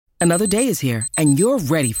Another day is here, and you're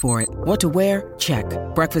ready for it. What to wear? Check.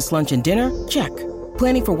 Breakfast, lunch, and dinner? Check.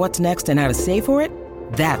 Planning for what's next and how to save for it?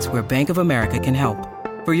 That's where Bank of America can help.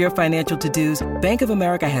 For your financial to-dos, Bank of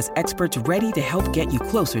America has experts ready to help get you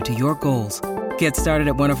closer to your goals. Get started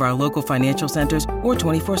at one of our local financial centers or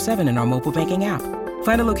 24/7 in our mobile banking app.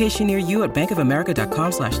 Find a location near you at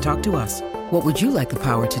bankofamerica.com/talktous. What would you like the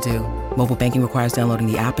power to do? Mobile banking requires downloading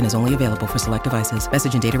the app and is only available for select devices.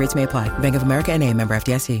 Message and data rates may apply. Bank of America N.A., member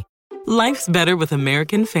FDIC. Life's better with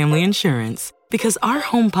American Family Insurance because our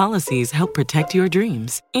home policies help protect your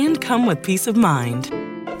dreams and come with peace of mind.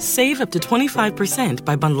 Save up to 25%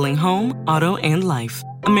 by bundling home, auto, and life.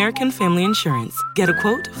 American Family Insurance. Get a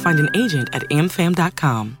quote, find an agent at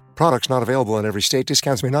amfam.com. Products not available in every state.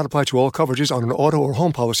 Discounts may not apply to all coverages on an auto or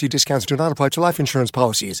home policy. Discounts do not apply to life insurance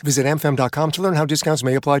policies. Visit amfam.com to learn how discounts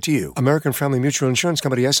may apply to you. American Family Mutual Insurance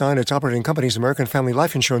Company, SI, and its operating companies, American Family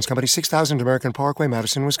Life Insurance Company, 6000 American Parkway,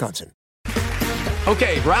 Madison, Wisconsin.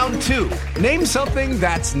 Okay, round two. Name something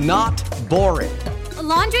that's not boring. A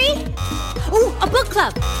laundry? Ooh, a book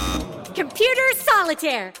club. Computer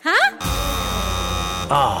solitaire, huh?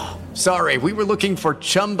 Ah, sorry, we were looking for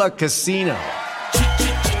Chumba Casino.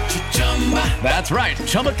 That's right.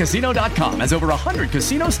 ChumbaCasino.com has over 100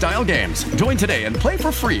 casino-style games. Join today and play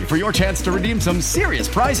for free for your chance to redeem some serious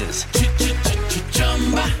prizes.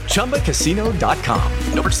 ChumbaCasino.com.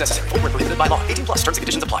 No purchase necessary. Void where prohibited by law. 18 plus. Terms and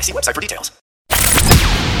conditions apply. See website for details.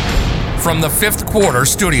 From the Fifth Quarter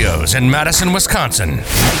Studios in Madison, Wisconsin,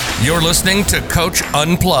 you're listening to Coach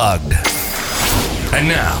Unplugged. And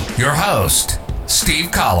now, your host,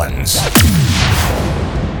 Steve Collins.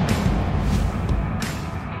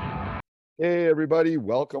 Hey, everybody.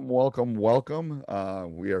 Welcome.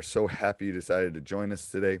 We are so happy you decided to join us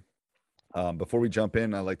today. Before we jump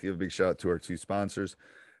in, I'd like to give a big shout out to our two sponsors.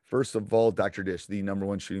 First of all, Dr. Dish, the number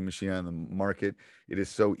one shooting machine on the market. It is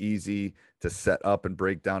so easy to set up and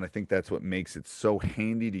break down. I think that's what makes it so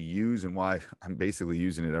handy to use and why I'm basically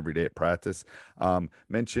using it every day at practice.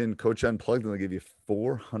 Mention Coach Unplugged and they'll give you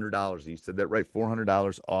 $400. You said that right,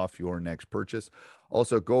 $400 off your next purchase.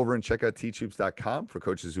 Also, go over and check out teachhoops.com for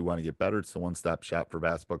coaches who want to get better. It's the one-stop shop for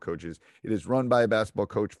basketball coaches. It is run by a basketball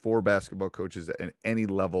coach for basketball coaches at any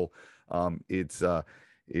level.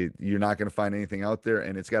 You're not going to find anything out there,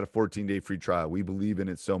 and it's got a 14-day free trial. We believe in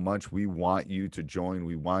it so much. We want you to join.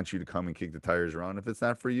 We want you to come and kick the tires around. If it's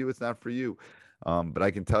not for you, it's not for you. But I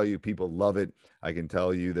can tell you people love it. I can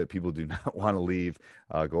tell you that people do not want to leave.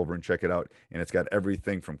 Go over and check it out. And it's got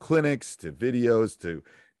everything from clinics to videos to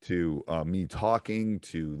me talking,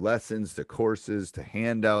 to lessons, to courses, to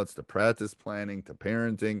handouts, to practice planning, to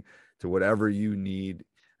parenting, to whatever you need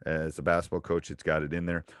as a basketball coach. It's got it in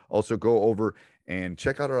there. Also, go over and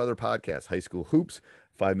check out our other podcasts, High School Hoops,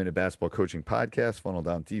 5-Minute Basketball Coaching Podcast, Funnel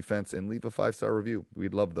Down Defense, and leave a 5-star review.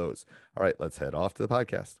 We'd love those. All right, let's head off to the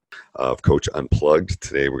podcast of Coach Unplugged.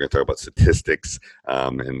 Today, we're going to talk about statistics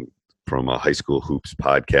and from a High School Hoops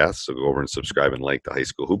podcast. So go over and subscribe and like the High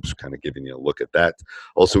School Hoops, kind of giving you a look at that.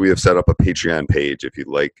 Also, we have set up a Patreon page. If you'd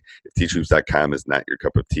like, if teachhoops.com is not your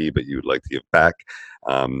cup of tea, but you would like to give back,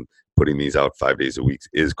 putting these out 5 days a week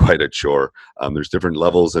is quite a chore. There's different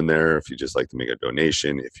levels in there. If you just like to make a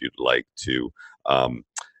donation, if you'd like to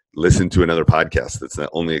listen to another podcast that's not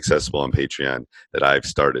only accessible on Patreon that I've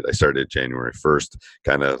started. I started January 1st,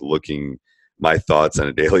 kind of looking my thoughts on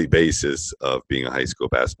a daily basis of being a high school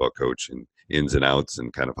basketball coach and ins and outs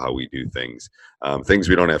and kind of how we do things. Things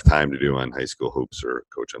we don't have time to do on High School Hoops or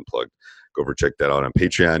Coach Unplugged. Go over, check that out on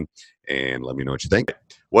Patreon, and let me know what you think.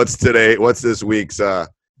 What's this week's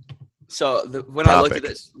when I looked at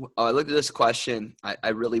this question, I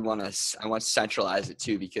really want to centralize it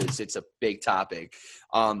too, because it's a big topic.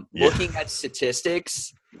 Looking at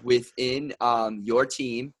statistics within your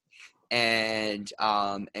team and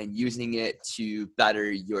using it to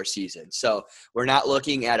better your season. So we're not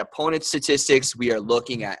looking at opponent statistics. We are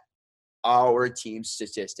looking at our team's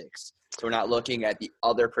statistics. So we're not looking at the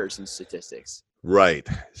other person's statistics. Right.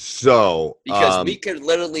 So because we could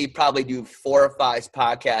literally probably do 4 or 5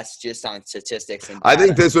 podcasts just on statistics. And I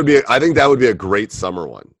think that would be a great summer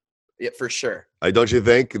one. Yeah, for sure. Don't you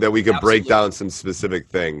think that we could Absolutely. break down some specific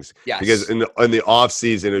things? Yes. Because in the off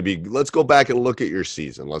season, it'd be, let's go back and look at your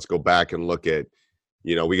season. Let's go back and look at,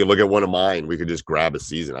 we could look at one of mine. We could just grab a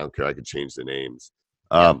season. I don't care. I could change the names.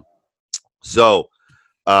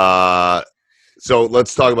 So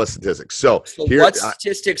let's talk about statistics. So what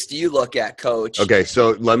statistics do you look at, Coach? Okay,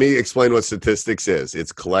 so let me explain what statistics is.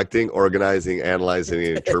 It's collecting, organizing, analyzing,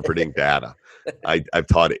 and interpreting data. I've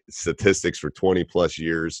taught statistics for 20 plus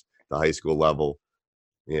years, the high school level.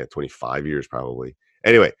 25 years probably.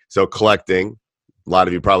 Anyway, so collecting A lot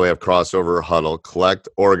of you probably have Crossover, Huddle, Collect,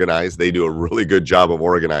 Organize. They do a really good job of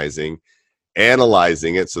organizing,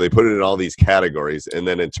 analyzing it. So they put it in all these categories and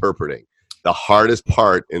then interpreting. The hardest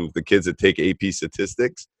part, and the kids that take AP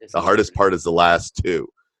statistics, the hardest part is the last two.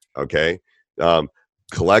 Okay.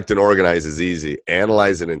 Collect and organize is easy.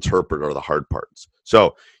 Analyze and interpret are the hard parts.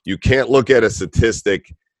 So you can't look at a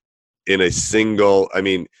statistic in a single,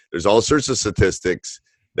 there's all sorts of statistics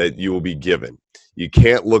that you will be given. You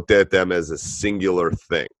can't look at them as a singular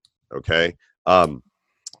thing. Okay.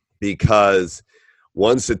 Because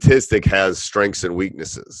one statistic has strengths and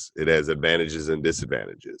weaknesses. It has advantages and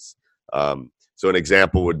disadvantages. So an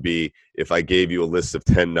example would be if I gave you a list of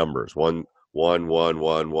 10 numbers, 1, 1, 1,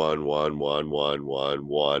 1, 1, 1, 1, 1, 1,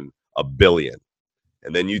 1, a billion.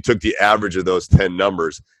 And then you took the average of those 10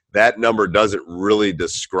 numbers. That number doesn't really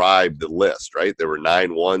describe the list, right? There were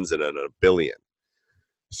 9 ones and a billion.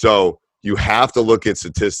 So you have to look at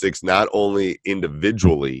statistics not only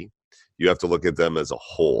individually, you have to look at them as a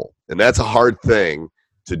whole. And that's a hard thing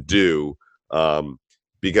to do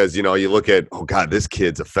because, you look at, oh, God, this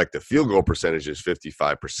kid's effective field goal percentage is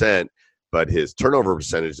 55%, but his turnover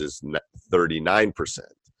percentage is 39%.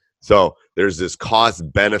 So there's this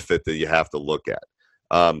cost benefit that you have to look at.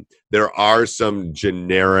 There are some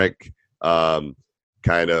generic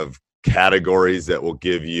kind of categories that will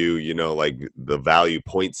give you, like the value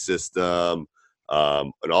point system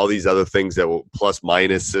and all these other things that will plus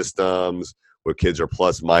minus systems where kids are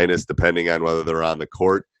plus minus depending on whether they're on the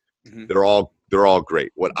court. Mm-hmm. They're all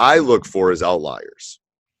great. What I look for is outliers.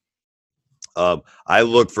 I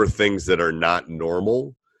look for things that are not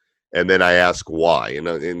normal, and then I ask why.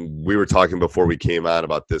 And we were talking before we came on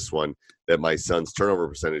about this one, that my son's turnover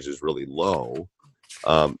percentage is really low.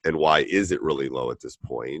 And why is it really low at this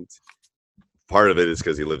point? Part of it is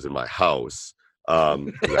because he lives in my house. I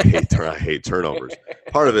hate turnovers.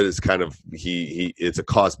 Part of it is kind of it's a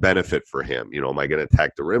cost benefit for him. Am I going to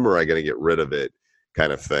attack the rim or am I going to get rid of it,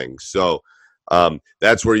 kind of thing. So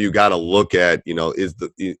that's where you got to look at, is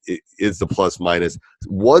the plus minus.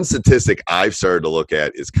 One statistic I've started to look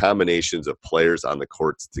at is combinations of players on the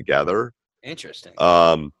courts together. Interesting.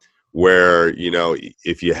 Where,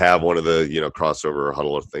 if you have one of the, crossover or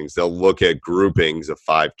huddle or things, they'll look at groupings of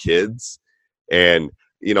 5 kids and,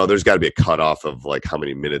 there's got to be a cutoff of like how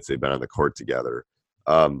many minutes they've been on the court together.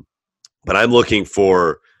 But I'm looking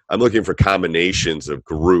for combinations of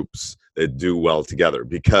groups that do well together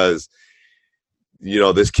because,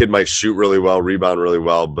 this kid might shoot really well, rebound really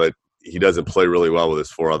well, but he doesn't play really well with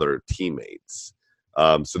his 4 other teammates.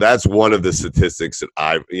 So that's one of the statistics that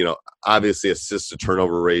obviously assist to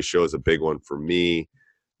turnover ratio is a big one for me.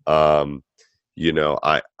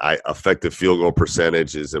 Effective field goal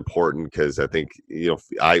percentage is important because I think,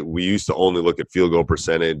 we used to only look at field goal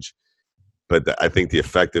percentage, but I think the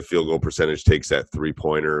effective field goal percentage takes that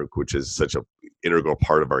 3-pointer, which is such an integral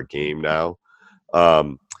part of our game now.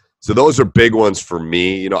 So those are big ones for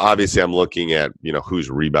me. Obviously I'm looking at, who's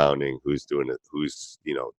rebounding, who's doing it, who's,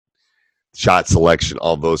 shot selection,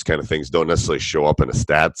 all those kind of things don't necessarily show up in on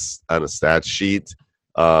a stats sheet.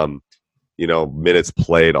 Minutes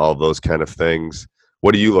played, all those kind of things.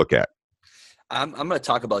 What do you look at? I'm going to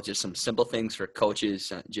talk about just some simple things for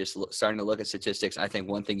coaches, starting to look at statistics. I think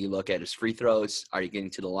one thing you look at is free throws. Are you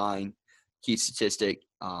getting to the line? Key statistic.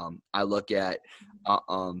 I look at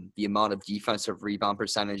the amount of defensive rebound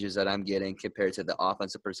percentages that I'm getting compared to the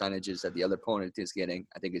offensive percentages that the other opponent is getting.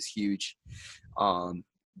 I think is huge.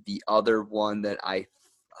 The other one that let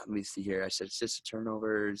me see here. I said assisted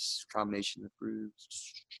turnovers, combination of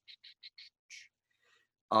groups.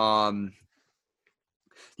 The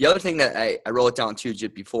other thing that I wrote down too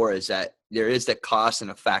just before is that there is the cost and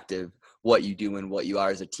effect of what you do and what you are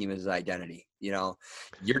as a team as an identity.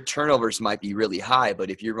 Your turnovers might be really high,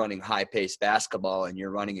 but if you're running high-paced basketball and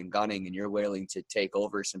you're running and gunning and you're willing to take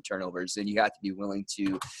over some turnovers, then you have to be willing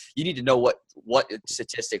to – you need to know what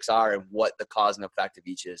statistics are and what the cause and effect of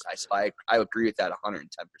each is. I agree with that 110% in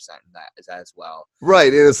that as well.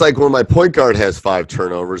 Right, and it's like when my point guard has 5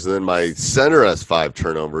 turnovers and then my center has 5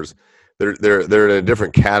 turnovers, they're in a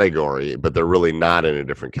different category, but they're really not in a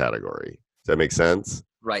different category. Does that make sense?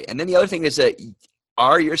 Right, and then the other thing is that –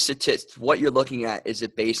 are your statistics, what you're looking at, is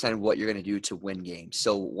it based on what you're going to do to win games?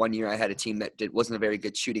 So one year I had a team that wasn't a very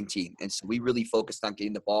good shooting team, and so we really focused on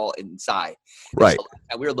getting the ball inside. Right.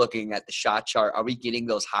 And we were looking at the shot chart. Are we getting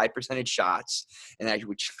those high percentage shots? And I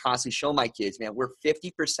would constantly show my kids, man, we're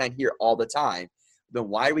 50% here all the time. Then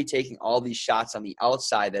why are we taking all these shots on the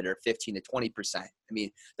outside that are 15 to 20%? I mean,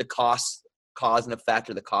 the cause and effect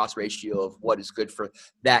or the cost ratio of what is good for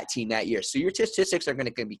that team that year. So your statistics are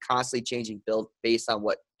going to be constantly changing based on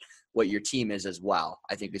what what your team is as well.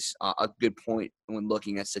 I think it's a good point when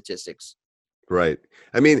looking at statistics. Right.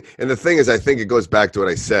 I mean, and the thing is, I think it goes back to what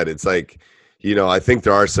I said. It's like, I think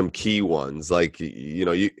there are some key ones, like,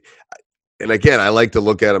 and again, I like to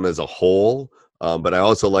look at them as a whole, but I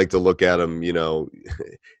also like to look at them,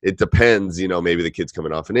 it depends, maybe the kid's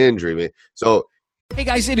coming off an injury. So, hey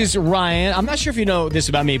guys, it is Ryan. I'm not sure if you know this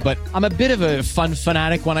about me, but I'm a bit of a fun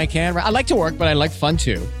fanatic when I can. I like to work, but I like fun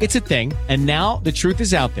too. It's a thing. And now the truth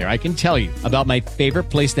is out there. I can tell you about my favorite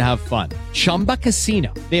place to have fun. Chumba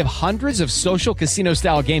Casino. They have hundreds of social casino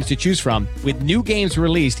style games to choose from with new games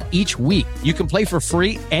released each week. You can play for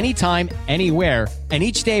free anytime, anywhere. And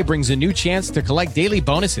each day brings a new chance to collect daily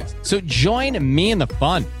bonuses. So join me in the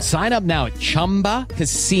fun. Sign up now at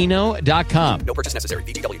ChumbaCasino.com. No purchase necessary.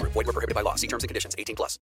 VGW Group. Void where prohibited by law. See terms and conditions.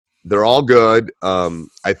 18+. They're all good.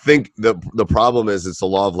 I think the problem is it's the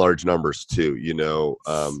law of large numbers too.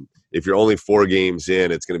 If you're only 4 games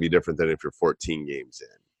in, it's going to be different than if you're 14 games in.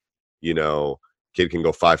 Kid can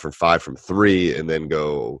go 5 from 5 from 3 and then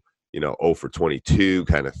go, 0 for 22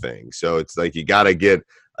 kind of thing. So it's like you got to get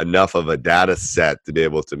enough of a data set to be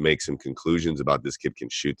able to make some conclusions about this kid can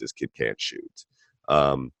shoot, this kid can't shoot,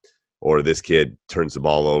 or this kid turns the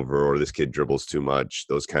ball over, or this kid dribbles too much,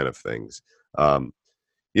 those kind of things.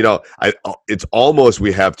 It's almost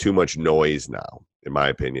we have too much noise now, in my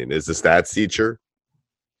opinion. As the stats teacher,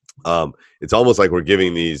 it's almost like we're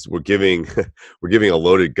giving a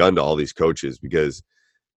loaded gun to all these coaches, because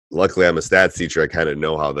luckily I'm a stats teacher. I kind of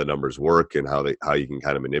know how the numbers work and how you can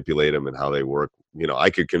kind of manipulate them and how they work. I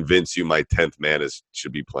could convince you my 10th man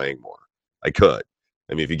should be playing more. I could.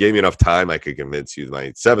 I mean, if you gave me enough time, I could convince you my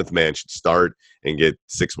 7th man should start and get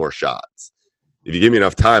 6 more shots. If you give me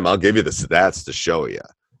enough time, I'll give you the stats to show you.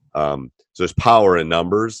 So there's power in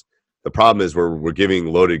numbers. The problem is we're giving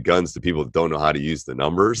loaded guns to people that don't know how to use the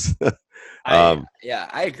numbers. I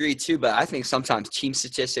agree too, but I think sometimes team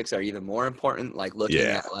statistics are even more important, like looking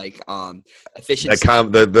at efficiency.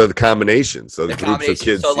 The combination. So the groups of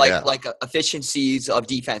kids. So like efficiencies of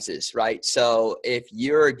defenses, right? So if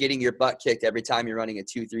you're getting your butt kicked every time you're running a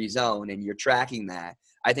 2-3 zone and you're tracking that,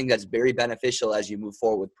 I think that's very beneficial as you move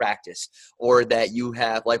forward with practice. Or that you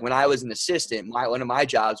have, like when I was an assistant, one of my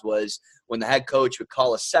jobs was when the head coach would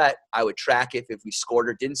call a set, I would track if we scored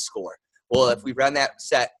or didn't score. Well, if we run that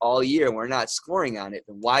set all year and we're not scoring on it,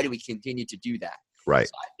 then why do we continue to do that? Right.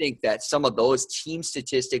 So I think that some of those team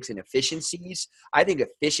statistics and efficiencies, I think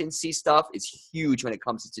efficiency stuff is huge when it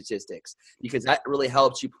comes to statistics, because that really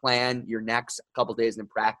helps you plan your next couple days in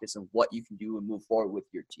practice and what you can do and move forward with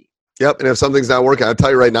your team. Yep, and if something's not working, I'll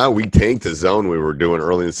tell you right now, we tanked the zone we were doing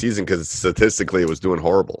early in the season because statistically it was doing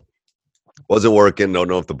horrible. Wasn't working. Don't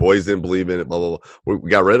know if the boys didn't believe in it, blah, blah, blah. We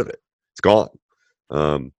got rid of it. It's gone.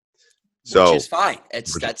 Which is fine.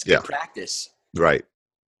 That's good practice. Right.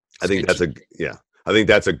 I think that's a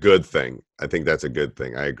good thing. I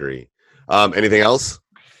agree. Anything else?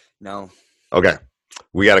 No. Okay.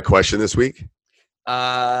 We got a question this week?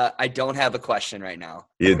 I don't have a question right now.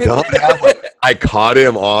 You don't have one? I caught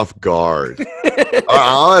him off guard.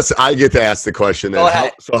 I get to ask the question then. Go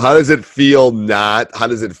ahead. So how does it feel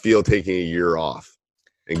taking a year off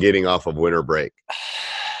and getting off of winter break?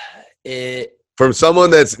 From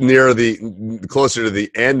someone that's closer to the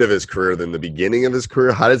end of his career than the beginning of his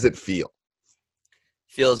career, how does it feel?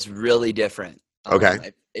 Feels really different.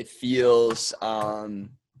 Okay. It feels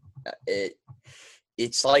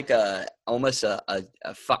it's like I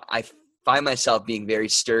find myself being very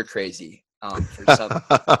stir crazy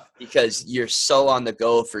because you're so on the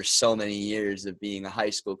go for so many years of being a high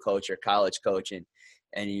school coach or college coach, and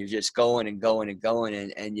you're just going and going and going,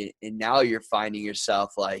 and now you're finding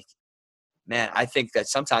yourself like, man, I think that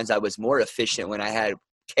sometimes I was more efficient when I had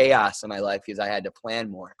chaos in my life because I had to plan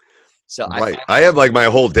more. So right. I have like my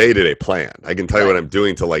whole day today planned. I can tell you what I'm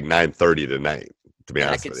doing till like 9:30 tonight. To be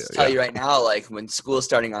honest with you, I can tell you right now, like when school's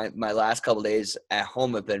starting, my last couple of days at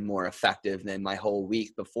home have been more effective than my whole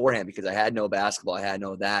week beforehand because I had no basketball, I had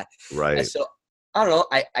no that. Right. And so I don't know.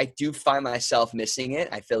 I do find myself missing it.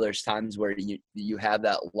 I feel there's times where you have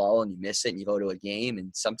that lull and you miss it and you go to a game,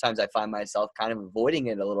 and sometimes I find myself kind of avoiding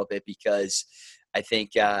it a little bit because I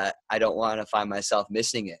think I don't want to find myself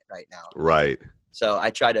missing it right now. Right. So I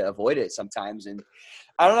try to avoid it sometimes, and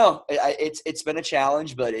I don't know. It's been a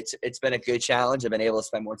challenge, but it's been a good challenge. I've been able to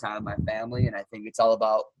spend more time with my family, and I think it's all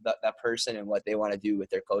about that person and what they want to do with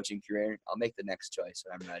their coaching career. I'll make the next choice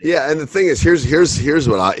when I'm ready. Yeah, and the thing is,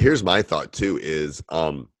 here's my thought too is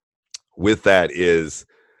with that is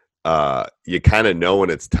you kind of know when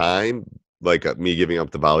it's time, like me giving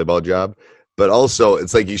up the volleyball job, but also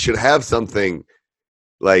it's like you should have something.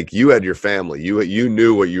 like you had your family. You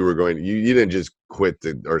knew what you were going to. You didn't just quit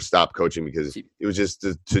or stop coaching because it was just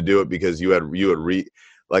to do it because you had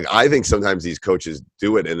like I think sometimes these coaches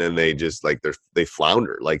do it and then they just like they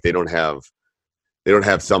flounder. Like they don't have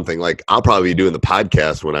something. Like I'll probably be doing the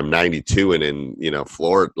podcast when I'm 92 and in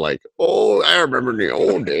Florida. Like, oh, I remember the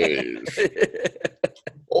old days.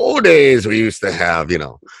 Old days we used to have, Right,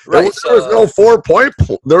 there was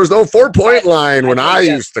no 4-point line when I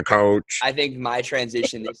used to coach. I think my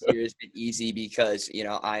transition this year has been easy because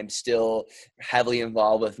I'm still heavily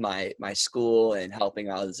involved with my school and helping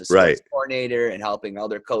out as a sports coordinator and helping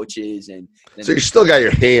other coaches and so you still got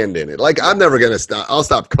your hand in it. Like I'm never gonna stop. I'll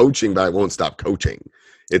stop coaching, but I won't stop coaching.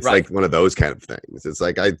 It's like one of those kind of things. It's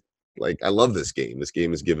like I love this game. This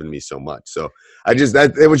game has given me so much. So I just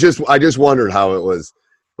wondered how it was.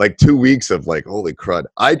 Like 2 weeks of like, holy crud.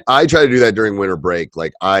 I try to do that during winter break.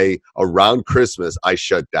 Like around Christmas, I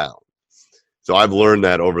shut down. So I've learned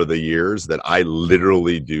that over the years that I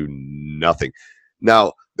literally do nothing.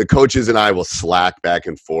 Now, the coaches and I will slack back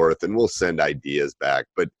and forth and we'll send ideas back,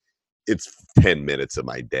 but it's 10 minutes of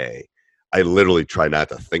my day. I literally try not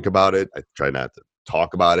to think about it. I try not to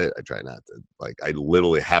talk about it. I try not to I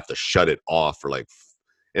literally have to shut it off for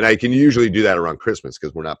and I can usually do that around Christmas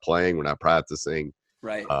because we're not playing, we're not practicing.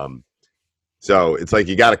 Right. So it's like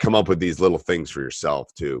you got to come up with these little things for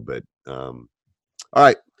yourself too. But all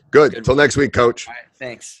right, good. Till next week, Coach. All right,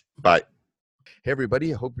 thanks. Bye. Hey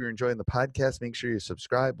everybody, I hope you're enjoying the podcast. Make sure you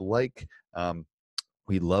subscribe, like.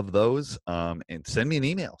 We love those. And send me an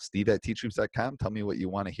email, steve@teachhoops.com. Tell me what you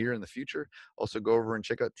want to hear in the future. Also go over and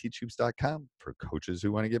check out teachhoops.com for coaches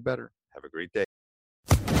who want to get better. Have a great day.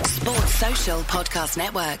 Sports Social Podcast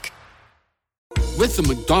Network. With the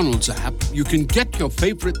McDonald's app, you can get your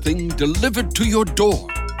favorite thing delivered to your door.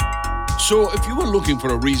 So if you were looking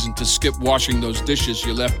for a reason to skip washing those dishes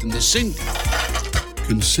you left in the sink,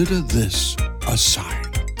 consider this a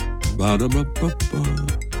sign.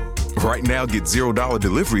 Ba-da-ba-ba-ba. Right now, get $0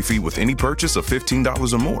 delivery fee with any purchase of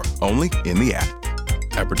 $15 or more, only in the app.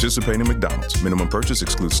 At participating McDonald's, minimum purchase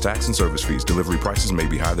excludes tax and service fees. Delivery prices may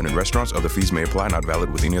be higher than in restaurants. Other fees may apply, not valid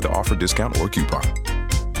with any other offer, discount, or coupon.